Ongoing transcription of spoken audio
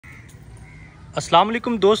अस्सलाम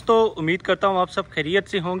वालेकुम दोस्तों, उम्मीद करता हूँ आप सब खैरियत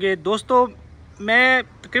से होंगे। दोस्तों, मैं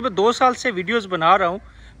तकरीबन 2 साल से वीडियोस बना रहा हूँ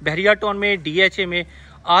बहरिया टाउन में, DHA में।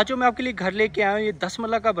 आज जो मैं आपके लिए घर लेके आया हूँ, ये 10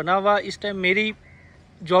 मरला का बना हुआ इस टाइम मेरी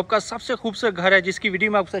जॉब का सबसे खूबसूरत घर है, जिसकी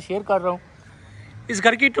वीडियो मैं आपके साथ शेयर कर रहा हूँ। इस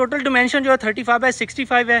घर की टोटल डिमेंशन जो है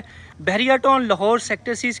 35x65 है। बहरिया टाउन लाहौर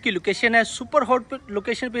सेक्टर C की लोकेशन है। सुपर हॉट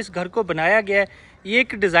लोकेशन पे इस घर को बनाया गया है। ये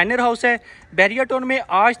एक डिज़ाइनर हाउस है। बहरिया टाउन में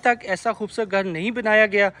आज तक ऐसा खूबसूरत घर नहीं बनाया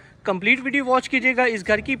गया। कंप्लीट वीडियो वॉच कीजिएगा। इस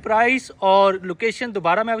घर की प्राइस और लोकेशन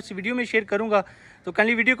दोबारा मैं इस वीडियो में शेयर करूँगा, तो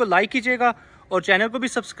काइंडली वीडियो को लाइक कीजिएगा और चैनल को भी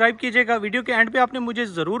सब्सक्राइब कीजिएगा। वीडियो के एंड पे आपने मुझे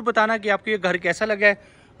ज़रूर बताना कि आपको ये घर कैसा लगा है।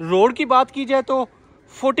 रोड की बात की जाए तो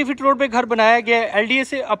 40 फीट रोड पे घर बनाया गया है। LDA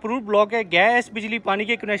से अप्रूव ब्लॉक है। गैस, बिजली, पानी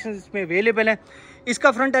के कनेक्शन इसमें अवेलेबल हैं।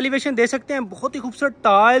 इसका फ्रंट एलिवेशन दे सकते हैं, बहुत ही खूबसूरत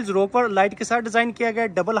टाइल्स रोपर लाइट के साथ डिज़ाइन किया गया है।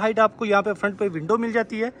 डबल हाइट आपको यहाँ पे फ्रंट पे विंडो मिल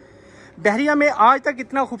जाती है। बहरिया में आज तक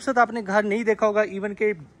इतना खूबसूरत आपने घर नहीं देखा होगा। इवन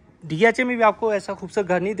के DHA में भी आपको ऐसा खूबसूरत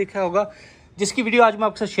घर नहीं देखा होगा, जिसकी वीडियो आज मैं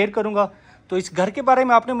आपसे शेयर करूँगा। तो इस घर के बारे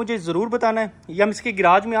में आपने मुझे ज़रूर बताना है। ये हम इसके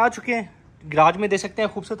गैराज में आ चुके हैं। गैराज में दे सकते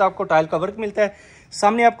हैं खूबसूरत आपको टाइल का वर्क मिलता है।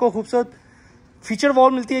 सामने आपको खूबसूरत फीचर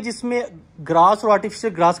वॉल मिलती है, जिसमें ग्रास और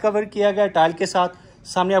आर्टिफिशियल ग्रास का वर्क किया गया है टाइल के साथ।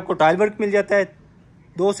 सामने आपको टाइल वर्क मिल जाता है।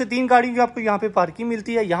 2 से 3 गाड़ी जो आपको यहाँ पे पार्किंग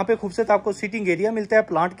मिलती है। यहाँ पे खूबसूरत आपको सीटिंग एरिया मिलता है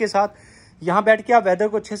प्लांट के साथ। यहाँ बैठ के आप वेदर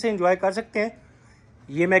को अच्छे से एंजॉय कर सकते हैं।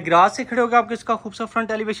 ये मैं ग्रास से खड़े होकर आपको इसका खूबसूरत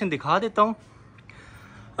फ्रंट एलिवेशन दिखा देता हूँ।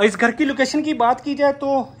 और इस घर की लोकेशन की बात की जाए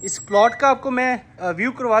तो इस प्लॉट का आपको मैं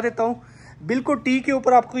व्यू करवा देता हूँ। बिल्कुल टी के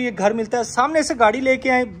ऊपर आपको ये घर मिलता है। सामने से गाड़ी लेके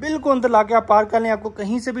आए, बिल्कुल अंदर लाके आप पार्क कर लें। आपको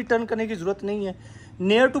कहीं से भी टर्न करने की ज़रूरत नहीं है।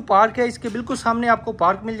 नियर टू पार्क है। इसके बिल्कुल सामने आपको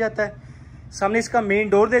पार्क मिल जाता है। सामने इसका मेन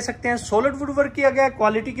डोर दे सकते हैं। सॉलिड वुड वर्क किया गया है।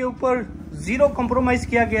 क्वालिटी के ऊपर ज़ीरो कॉम्प्रोमाइज़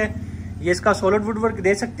किया गया है। ये इसका सॉलिड वुड वर्क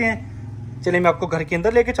दे सकते हैं। चलिए मैं आपको घर के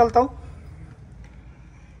अंदर लेके चलता हूँ।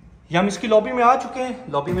 हम इसकी लॉबी में आ चुके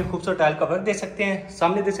हैं। लॉबी में खूबसूरत टाइल का वर्क दे सकते हैं।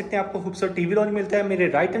 सामने दे सकते हैं आपको खूबसूरत टीवी लॉन्च मिलता है। मेरे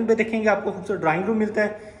राइट हैंड पे देखेंगे आपको खूबसूरत ड्राइंग रूम मिलता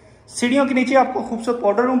है। सीढ़ियों के नीचे आपको खूबसूरत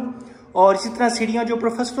पाउडर रूम और इसी तरह सीढ़ियाँ जो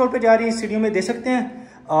फर्स्ट फ्लोर पे जा रही हैं, सीढ़ियों में दे सकते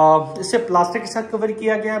हैं। इससे प्लास्टिक के साथ कवर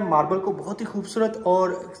किया गया है। मार्बल को बहुत ही खूबसूरत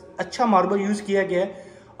और अच्छा मार्बल यूज़ किया गया है।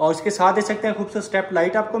 और इसके साथ दे सकते हैं खूबसूरत स्टेप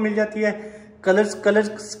लाइट आपको मिल जाती है। कलर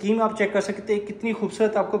स्कीम आप चेक कर सकते हैं, कितनी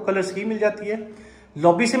खूबसूरत आपको कलर स्कीम मिल जाती है।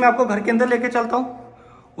 लॉबी से मैं आपको घर के अंदर लेके चलता हूँ।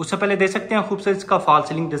 उससे पहले दे सकते हैं खूबसूरत इसका फॉल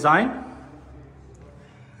सीलिंग डिज़ाइन।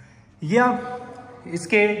 ये आप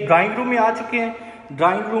इसके ड्राइंग रूम में आ चुके हैं।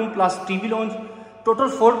 Drawing room plus TV launch, total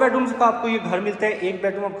 4 bedrooms का आपको ये घर मिलता है। 1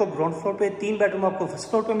 बेडरूम आपको ग्राउंड फ्लोर पे, 3 बेडरूम आपको फर्स्ट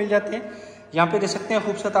फ्लोर पे मिल जाते हैं। यहाँ पे दे सकते हैं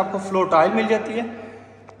खूबसूरत आपको फ्लोर टाइल मिल जाती है।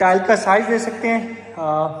 टाइल का साइज दे सकते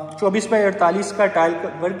हैं 24 बाई 48 का टाइल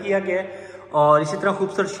का वर्क किया गया है। और इसी तरह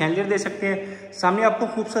खूबसूरत शैंडलियर दे सकते हैं। सामने आपको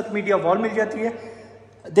खूबसूरत मीडिया वॉल मिल जाती है।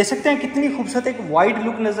 दे सकते हैं कितनी खूबसूरत एक वाइड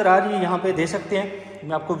लुक नज़र आ रही है। यहाँ पे दे सकते हैं,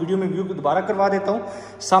 मैं आपको वीडियो में व्यू को दोबारा करवा देता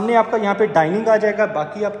हूँ। सामने आपका यहाँ पे डाइनिंग आ जाएगा।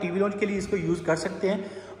 बाकी आप टीवी लॉन्च के लिए इसको यूज़ कर सकते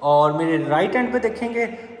हैं। और मेरे राइट हैंड पे देखेंगे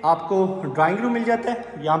आपको ड्राइंग रूम मिल जाता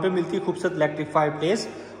है। यहाँ पे मिलती है खूबसूरत इलेक्ट्रीफाइड प्लेस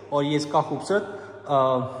और ये इसका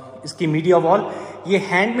खूबसूरत इसकी मीडिया वॉल। ये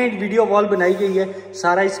हैंडमेड वीडियो वॉल बनाई गई है।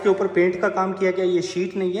 सारा इसके ऊपर पेंट का काम किया गया है। ये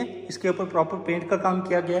शीट नहीं है, इसके ऊपर प्रॉपर पेंट का काम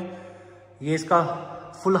किया गया है। ये इसका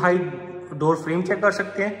full height door frame check कर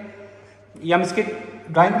सकते हैं। ये हम इसके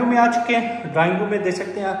ड्राइंग रूम में आ चुके हैं। ड्राइंग रूम में देख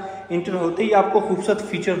सकते हैं इंटर होते ही आपको खूबसूरत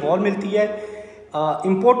फीचर वॉल मिलती है।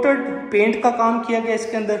 इंपोर्टेड पेंट का काम किया गया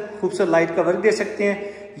इसके अंदर। खूबसूरत लाइट का वर्क दे सकते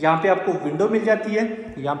हैं। यहाँ पे आपको विंडो मिल जाती है।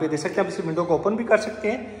 यहाँ पे देख सकते हैं आप इस विंडो को ओपन भी कर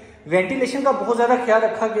सकते हैं। वेंटिलेशन का बहुत ज़्यादा ख्याल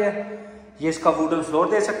रखा गया है। ये इसका वुडन फ्लोर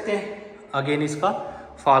दे सकते हैं। अगेन इसका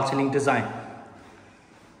फॉल सीलिंग डिज़ाइन।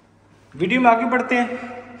 वीडियो में आगे बढ़ते हैं।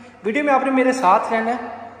 वीडियो में आपने मेरे साथ रहना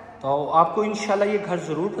है, तो आपको इंशाल्लाह ये घर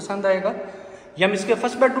ज़रूर पसंद आएगा। ये हम इसके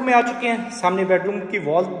फर्स्ट बेडरूम में आ चुके हैं। सामने बेडरूम की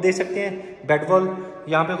वॉल दे सकते हैं, बेड वॉल।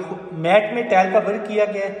 यहाँ पे मैट में टाइल का वर्क किया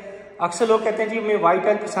गया है। अक्सर लोग कहते हैं जी हमें वाइट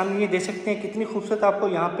टाइल पसंद नहीं है। दे सकते हैं कितनी खूबसूरत आपको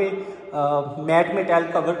यहाँ पे मैट में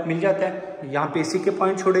टाइल का वर्क मिल जाता है। यहाँ पे AC के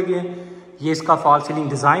पॉइंट छोड़े गए हैं। ये इसका फॉल सीलिंग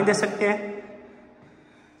डिज़ाइन दे सकते हैं।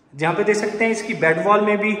 जहाँ पे दे सकते हैं इसकी बेड वॉल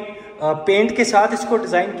में भी पेंट के साथ इसको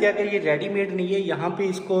डिज़ाइन किया गया। ये रेडीमेड नहीं है, यहाँ पे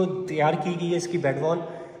इसको तैयार की गई है इसकी बेड वॉल।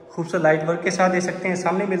 खूबसूरत लाइट वर्क के साथ दे सकते हैं।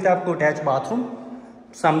 सामने मिलता है आपको अटैच बाथरूम,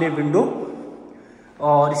 सामने विंडो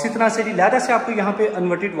और इसी तरह से लहदा से आपको यहाँ पे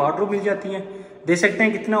इन्वर्टेड वार्डरोब मिल जाती हैं। दे सकते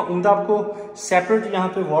हैं कितना उम्दा आपको सेपरेट यहाँ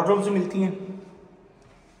पे वार्डरोब्स मिलती हैं।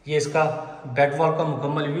 ये इसका बेड वॉल का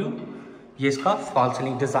मुकम्मल व्यू, ये इसका फॉल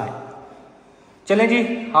सीलिंग डिज़ाइन। चलें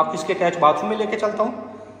जी, आपको इसके अटैच बाथरूम में लेके चलता हूँ।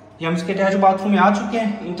 ये हम इसके अटैच बाथरूम में आ चुके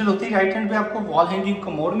हैं। इंटर होते ही राइट हैंड पे आपको वॉल हैंगिंग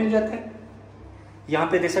कमोड मिल जाता है। यहाँ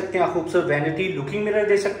पे दे सकते हैं आप खूबसूरत वैनिटी लुकिंग मिरर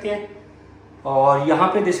दे सकते हैं। और यहाँ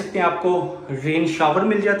पे दे सकते हैं आपको रेन शावर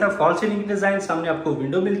मिल जाता है। Fall ceiling design. सामने आपको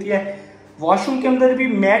विंडो मिलती है। वॉशरूम के अंदर भी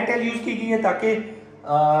मैट टाइल यूज़ की गई है ताकि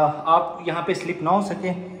आप यहाँ पे स्लिप ना हो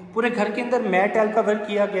सके। पूरे घर के अंदर मैट टाइल का वर्क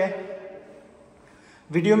किया गया है।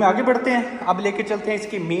 वीडियो में आगे बढ़ते हैं, अब लेके चलते हैं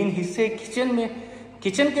इसके मेन हिस्से किचन में।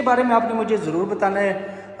 किचन के बारे में आपने मुझे ज़रूर बताना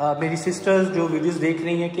है मेरी सिस्टर्स जो वीडियोस देख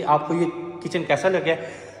रही हैं कि आपको ये किचन कैसा लगा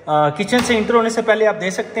है। किचन से इंटर होने से पहले आप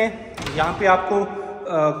देख सकते हैं यहाँ पे आपको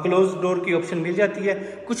क्लोज डोर की ऑप्शन मिल जाती है।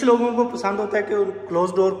 कुछ लोगों को पसंद होता है कि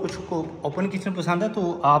क्लोज डोर, कुछ को ओपन किचन पसंद है,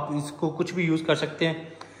 तो आप इसको कुछ भी यूज़ कर सकते हैं।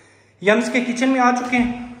 ये हम इसके किचन में आ चुके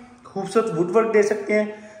हैं। खूबसूरत वुड वर्क दे सकते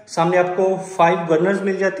हैं। सामने आपको 5 बर्नर्स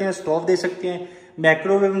मिल जाते हैं, स्टोव दे सकते हैं,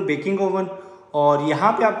 माइक्रोवेव, बेकिंग ओवन, और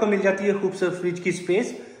यहाँ पे आपको मिल जाती है खूबसूरत फ्रिज की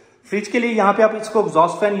स्पेस। फ्रिज के लिए यहाँ पे आप इसको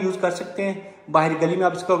एग्जॉस्ट फैन यूज़ कर सकते हैं। बाहर गली में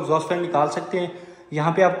आप इसको एग्जॉस्ट फैन निकाल सकते हैं।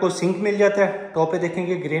 यहाँ पे आपको सिंक मिल जाता है। टॉप पे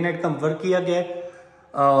देखेंगे ग्रेनाइट का वर्क किया गया है।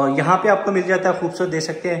 यहाँ पे आपको मिल जाता है खूबसूरत दे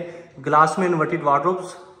सकते हैं ग्लास में इन्वर्टेड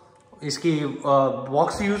वार्डरोब्स, इसकी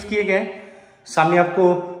बॉक्स यूज़ किए गए हैं। सामने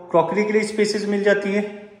आपको क्रॉकरी के लिए स्पेसेस मिल जाती है,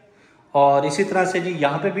 और इसी तरह से जी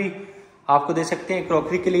यहाँ पे भी आपको दे सकते हैं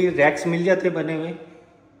क्रॉकरी के लिए रैक्स मिल जाते हैं बने हुए।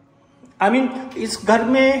 आई मीन इस घर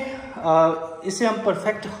में इसे हम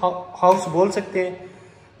परफेक्ट हाउस बोल सकते हैं।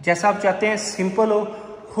 जैसा आप चाहते हैं, सिंपल हो,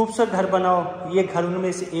 खूबसूरत घर बनाओ, ये घर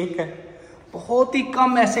उनमें से एक है। बहुत ही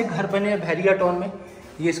कम ऐसे घर बने हैं बहरिया टाउन में।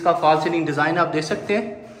 ये इसका फॉल सीलिंग डिज़ाइन आप देख सकते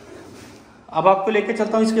हैं। अब आपको लेके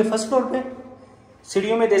चलता हूँ इसके फर्स्ट फ्लोर पे।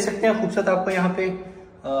 सीढ़ियों में दे सकते हैं खूबसूरत आपको यहाँ पे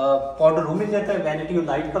पाउडर रूम मिल जाता है। वैनिटी और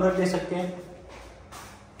लाइट कलर दे सकते हैं,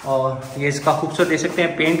 और ये इसका खूबसूरत दे सकते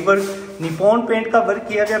हैं पेंट वर्क, निपॉन पेंट का वर्क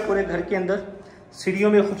किया गया पूरे घर के अंदर। सीढ़ियों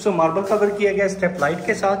में खूबसूरत मार्बल का वर्क किया गया स्टेप लाइट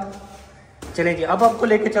के साथ। चलें जी, अब आपको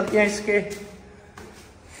लेके चलते हैं इसके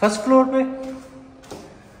फर्स्ट फ्लोर पे।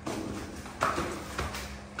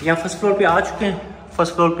 यहाँ फर्स्ट फ्लोर पे आ चुके हैं।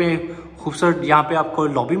 फर्स्ट फ्लोर पे खूबसूरत यहाँ पे आपको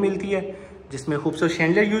लॉबी मिलती है जिसमें खूबसूरत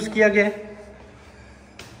शैंडलियर यूज़ किया गया है,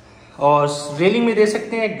 और रेलिंग में दे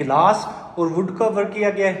सकते हैं ग्लास और वुड का वर्क किया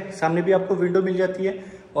गया है। सामने भी आपको विंडो मिल जाती है,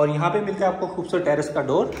 और यहाँ पे मिलता है आपको खूबसूरत टेरेस का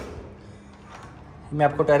डोर। मैं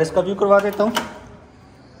आपको टेरेस का व्यू करवा देता हूँ।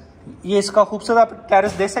 ये इसका खूबसूरत आप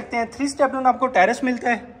टेरेस देख सकते हैं। 3 स्टेप में आपको टेरेस मिलता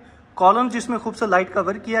है, कॉलम जिसमें खूबसूरत लाइट का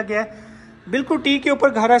वर्क किया गया है। बिल्कुल टी के ऊपर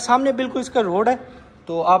घर है, सामने बिल्कुल इसका रोड है,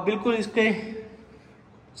 तो आप बिल्कुल इसके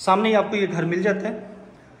सामने ही आपको ये घर मिल जाता है।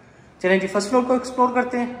 चलें जी, फर्स्ट फ्लोर को एक्सप्लोर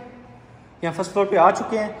करते हैं। यहाँ फर्स्ट फ्लोर पे आ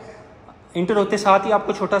चुके हैं। इंटर होते साथ ही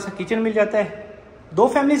आपको छोटा सा किचन मिल जाता है। 2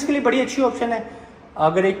 फैमिलीज़ के लिए बड़ी अच्छी ऑप्शन है।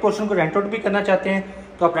 अगर एक पोर्शन को रेंट आउट भी करना चाहते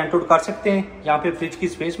हैं तो आप रेंट आउट कर सकते हैं। यहाँ पे फ्रिज की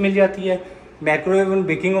स्पेस मिल जाती है, माइक्रोवेव ओवन,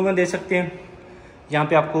 बेकिंग ओवन दे सकते हैं। यहाँ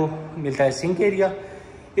पे आपको मिलता है सिंक एरिया।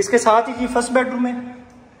 इसके साथ ही जी फर्स्ट बेडरूम है।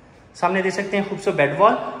 सामने दे सकते हैं खूबसूरत बेड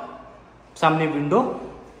वॉल, सामने विंडो,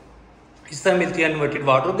 इस तरह मिलती है इन्वर्टेड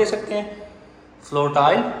वार्डरोब दे सकते हैं, फ्लोर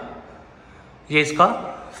टाइल, ये इसका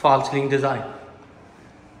फॉल सीलिंग डिज़ाइन।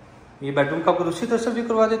 ये बेडरूम का आपको दूसरी तरफ से भी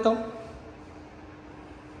करवा देता हूँ।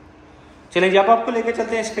 चलें जी, अब आपको लेके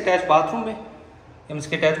चलते हैं इसके अटैच बाथरूम में। हम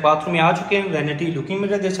इसके अटैच बाथरूम में आ चुके हैं। वैनिटी लुकिंग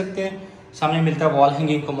मिरर दे सकते हैं। सामने मिलता है वॉल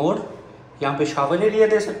हैंगिंग कमोड। यहाँ पे शावर एरिया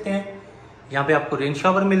दे सकते हैं। यहाँ पे आपको रेन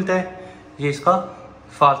शावर मिलता है। ये इसका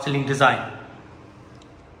फॉल सीलिंग डिज़ाइन।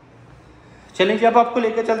 चलें जी, अब आपको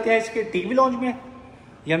लेकर चलते हैं इसके टीवी लॉन्ज में।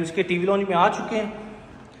 ये हम इसके टीवी लॉन्ज में आ चुके हैं।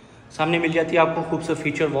 सामने मिल जाती है आपको खूबसूरत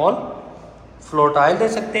फीचर वॉल, फ्लोर टाइल दे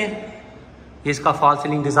सकते हैं। ये इसका फॉल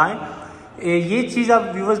सीलिंग डिज़ाइन। ये चीज़ आप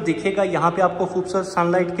व्यूवर्स देखिएगा, यहाँ पे आपको खूबसूरत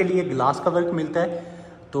सनलाइट के लिए ग्लास का वर्क मिलता है,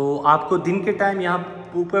 तो आपको दिन के टाइम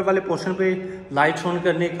यहाँ ऊपर वाले पोर्शन पे लाइट्स ऑन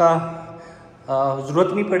करने का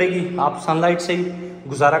ज़रूरत नहीं पड़ेगी। आप सनलाइट से ही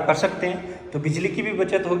गुजारा कर सकते हैं, तो बिजली की भी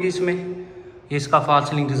बचत होगी इसमें। ये इसका फॉल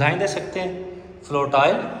सीलिंग डिज़ाइन दे सकते हैं, फ्लोर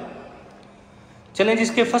टाइल। चलें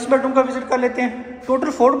जिसके फर्स्ट बेडरूम का विजिट कर लेते हैं।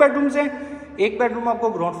 टोटल 4 बेडरूम्स हैं। 1 बेडरूम आपको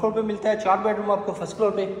ग्राउंड फ्लोर पे मिलता है, 4 बेडरूम आपको फर्स्ट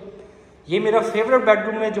फ्लोर पे। ये मेरा फेवरेट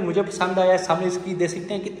बेडरूम है जो मुझे पसंद आया है। सामने इसकी देख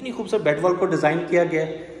सकते हैं कितनी खूबसूरत बेड वॉल को डिज़ाइन किया गया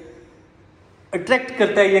है। अट्रैक्ट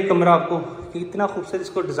करता है ये कमरा आपको कि इतना खूबसूरत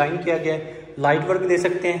इसको डिज़ाइन किया गया है। लाइट वर्क दे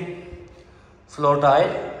सकते हैं, फ्लोर टाइल,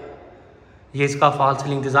 ये इसका फॉल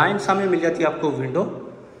सीलिंग डिज़ाइन। सामने मिल जाती है आपको विंडो।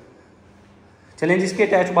 चलें जिसके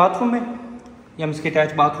अटैच बाथरूम में। ये हम इसके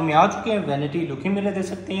अटैच बाथरूम में आ चुके हैं। वैनिटी लुकिंग मिरर दे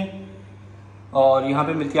सकते हैं, और यहाँ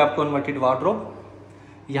पे मिलती है आपको इन्वर्टेड वार्डरोब।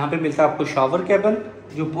 यहाँ पे मिलता है आपको शावर कैबिन,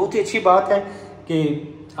 जो बहुत ही अच्छी बात है कि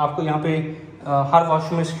आपको यहाँ पे हर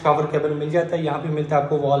वॉशरूम में शावर कैबिन मिल जाता है। यहाँ पे मिलता है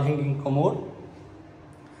आपको वॉल हैंगिंग कमोड।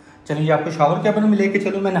 चलिए आपको शावर कैबिन में लेके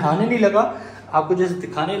चलो। मैं नहाने नहीं लगा, आपको जैसे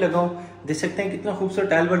दिखाने लगा हूँ। देख सकते हैं कितना खूबसूरत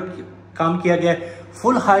टाइल वर्क काम किया गया है।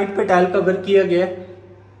 फुल हाइट पे टाइल का वर्क किया गया है,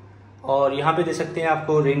 और यहाँ पे देख सकते हैं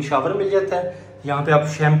आपको रेन शावर मिल जाता है। यहाँ पे आप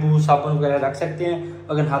शैम्पू साबुन वगैरह रख सकते हैं।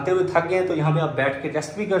 अगर नहाते हुए थक गए तो यहाँ पे आप बैठ के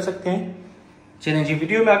रेस्ट भी कर सकते हैं। चलें जी,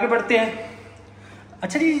 वीडियो में आगे बढ़ते हैं।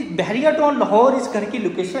 अच्छा जी, बहरिया टाउन लाहौर इस घर की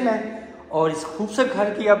लोकेशन है। और इस खूबसूरत घर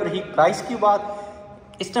की अब रही प्राइस की बात,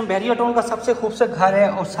 इस टाइम बहरिया टाउन का सबसे खूबसूरत घर है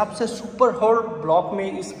और सबसे सुपर हॉट ब्लॉक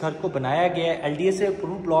में इस घर को बनाया गया है। LDA से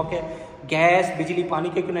अप्रूव ब्लॉक है, गैस बिजली पानी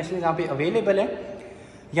के कनेक्शन यहाँ पे अवेलेबल है।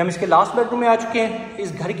 ये हम इसके लास्ट बेडरूम में आ चुके हैं।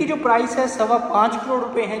 इस घर की जो प्राइस है 5.25 करोड़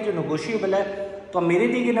रुपए है, जो नेगोशिएबल है। तो आप मेरे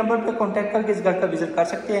दिए गए नंबर पर कॉन्टैक्ट करके इस घर का विजिट कर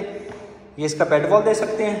सकते हैं। ये इसका बेड वॉल दे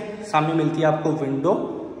सकते हैं, सामने मिलती है आपको विंडो,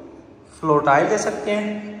 फ्लोर टाइल दे सकते हैं।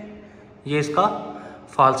 ये इसका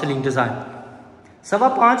फॉल सीलिंग डिज़ाइन।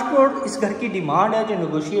 5.25 करोड़ इस घर की डिमांड है, जो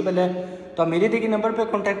नेगोशिएबल है। तो आप मेरे दिए गए नंबर पर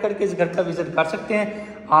कॉन्टैक्ट करके इस घर का विजिट कर सकते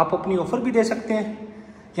हैं। आप अपनी ऑफर भी दे सकते हैं।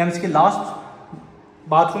 कि हम इसके लास्ट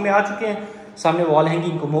बाथरूम में आ चुके हैं। सामने वॉल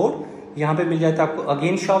हैंगिंग कमोड, यहाँ पे मिल जाता है आपको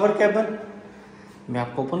अगेन शावर कैबिन। मैं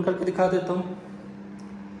आपको ओपन करके दिखा देता हूँ।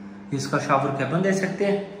 इसका शावर कैबिन दे सकते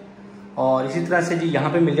हैं। और इसी तरह से जी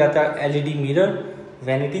यहाँ पे मिल जाता है LED मिरर,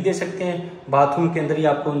 वैनिटी दे सकते हैं। बाथरूम के अंदर ही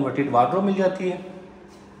आपको इन्वर्टेड वार्डरोब मिल जाती है।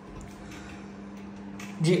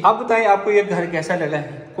 जी आप बताएं आपको ये घर कैसा लगा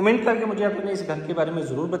है, कमेंट करके मुझे अपने इस घर के बारे में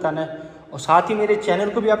ज़रूर बताना है। और साथ ही मेरे चैनल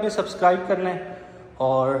को भी आपने सब्सक्राइब करना है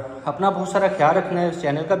और अपना बहुत सारा ख्याल रखना है, उस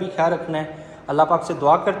चैनल का भी ख्याल रखना है। अल्लाह पाक से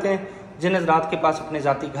दुआ करते हैं जिन हज़रात के पास अपने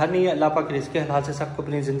ज़ाती घर नहीं है, अल्लाह पाक रिज़्क़ हलाल से सबको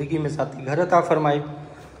अपनी ज़िंदगी में ज़ाती घर अता फरमाए।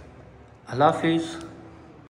 अल्लाह हाफ़िज़।